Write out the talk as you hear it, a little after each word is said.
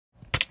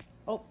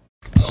Oh.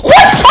 What?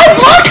 I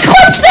blocked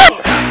clutch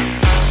that!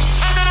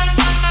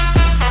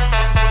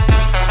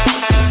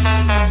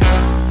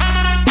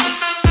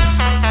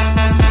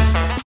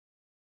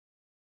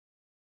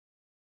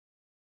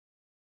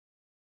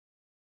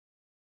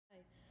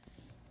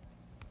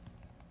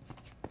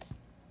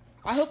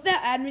 I hope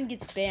that admin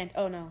gets banned.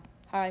 Oh no.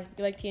 Hi,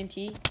 you like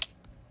TNT?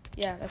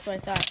 Yeah, that's what I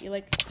thought. You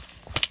like...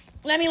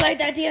 Let me light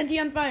that TNT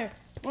on fire.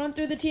 Run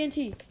through the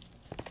TNT.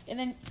 And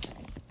then...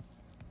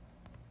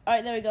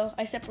 Alright, there we go.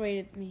 I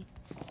separated me.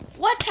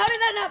 What? How did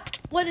that not...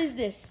 What is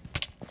this?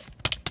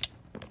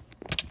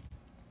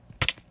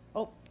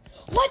 Oh.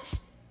 What?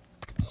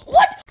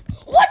 What?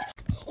 What?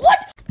 What?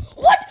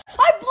 What?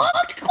 I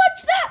blocked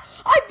clutch that!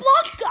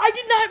 I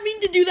did not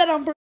mean to do that on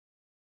purpose.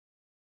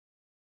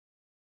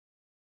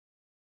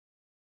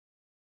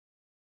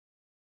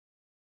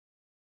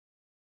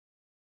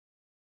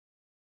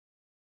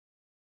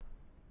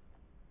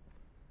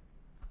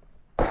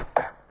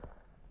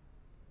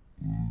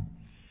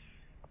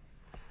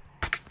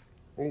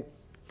 Oh.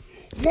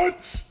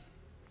 What?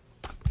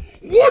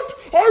 What?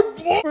 I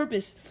blocked.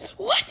 Purpose.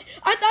 What?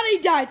 I thought I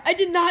died. I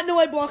did not know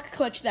I blocked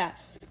clutch that.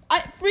 I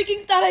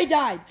freaking thought I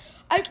died.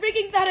 I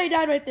freaking thought I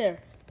died right there.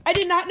 I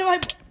did not know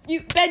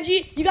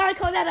Benji, you gotta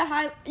call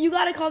that you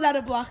gotta call that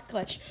a block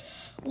clutch.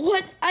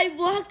 What? I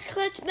blocked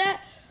clutch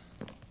that?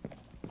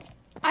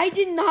 I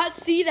did not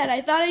see that.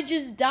 I thought I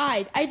just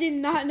died. I did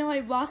not know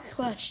I block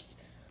clutched.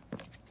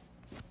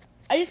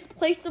 I just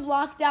placed the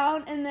block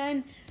down and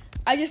then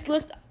I just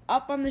looked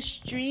up on the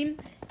stream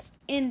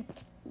and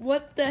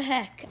what the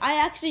heck? I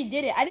actually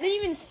did it. I didn't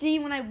even see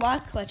when I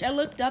block clutch. I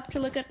looked up to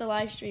look at the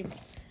live stream.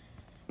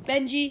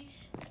 Benji,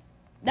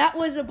 that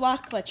was a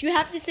block clutch. You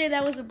have to say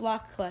that was a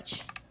block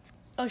clutch.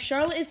 Oh,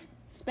 Charlotte is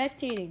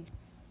spectating.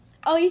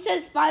 Oh, he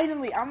says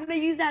finally. I'm going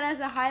to use that as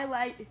a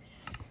highlight.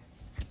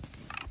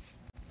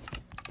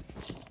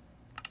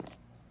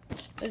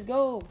 Let's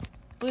go.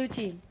 Blue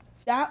team.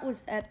 That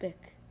was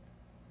epic.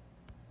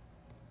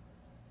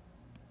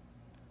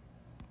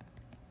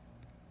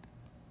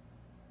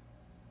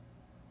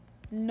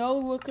 No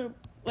looker.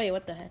 Wait,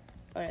 what the heck?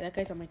 Alright, that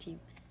guy's on my team.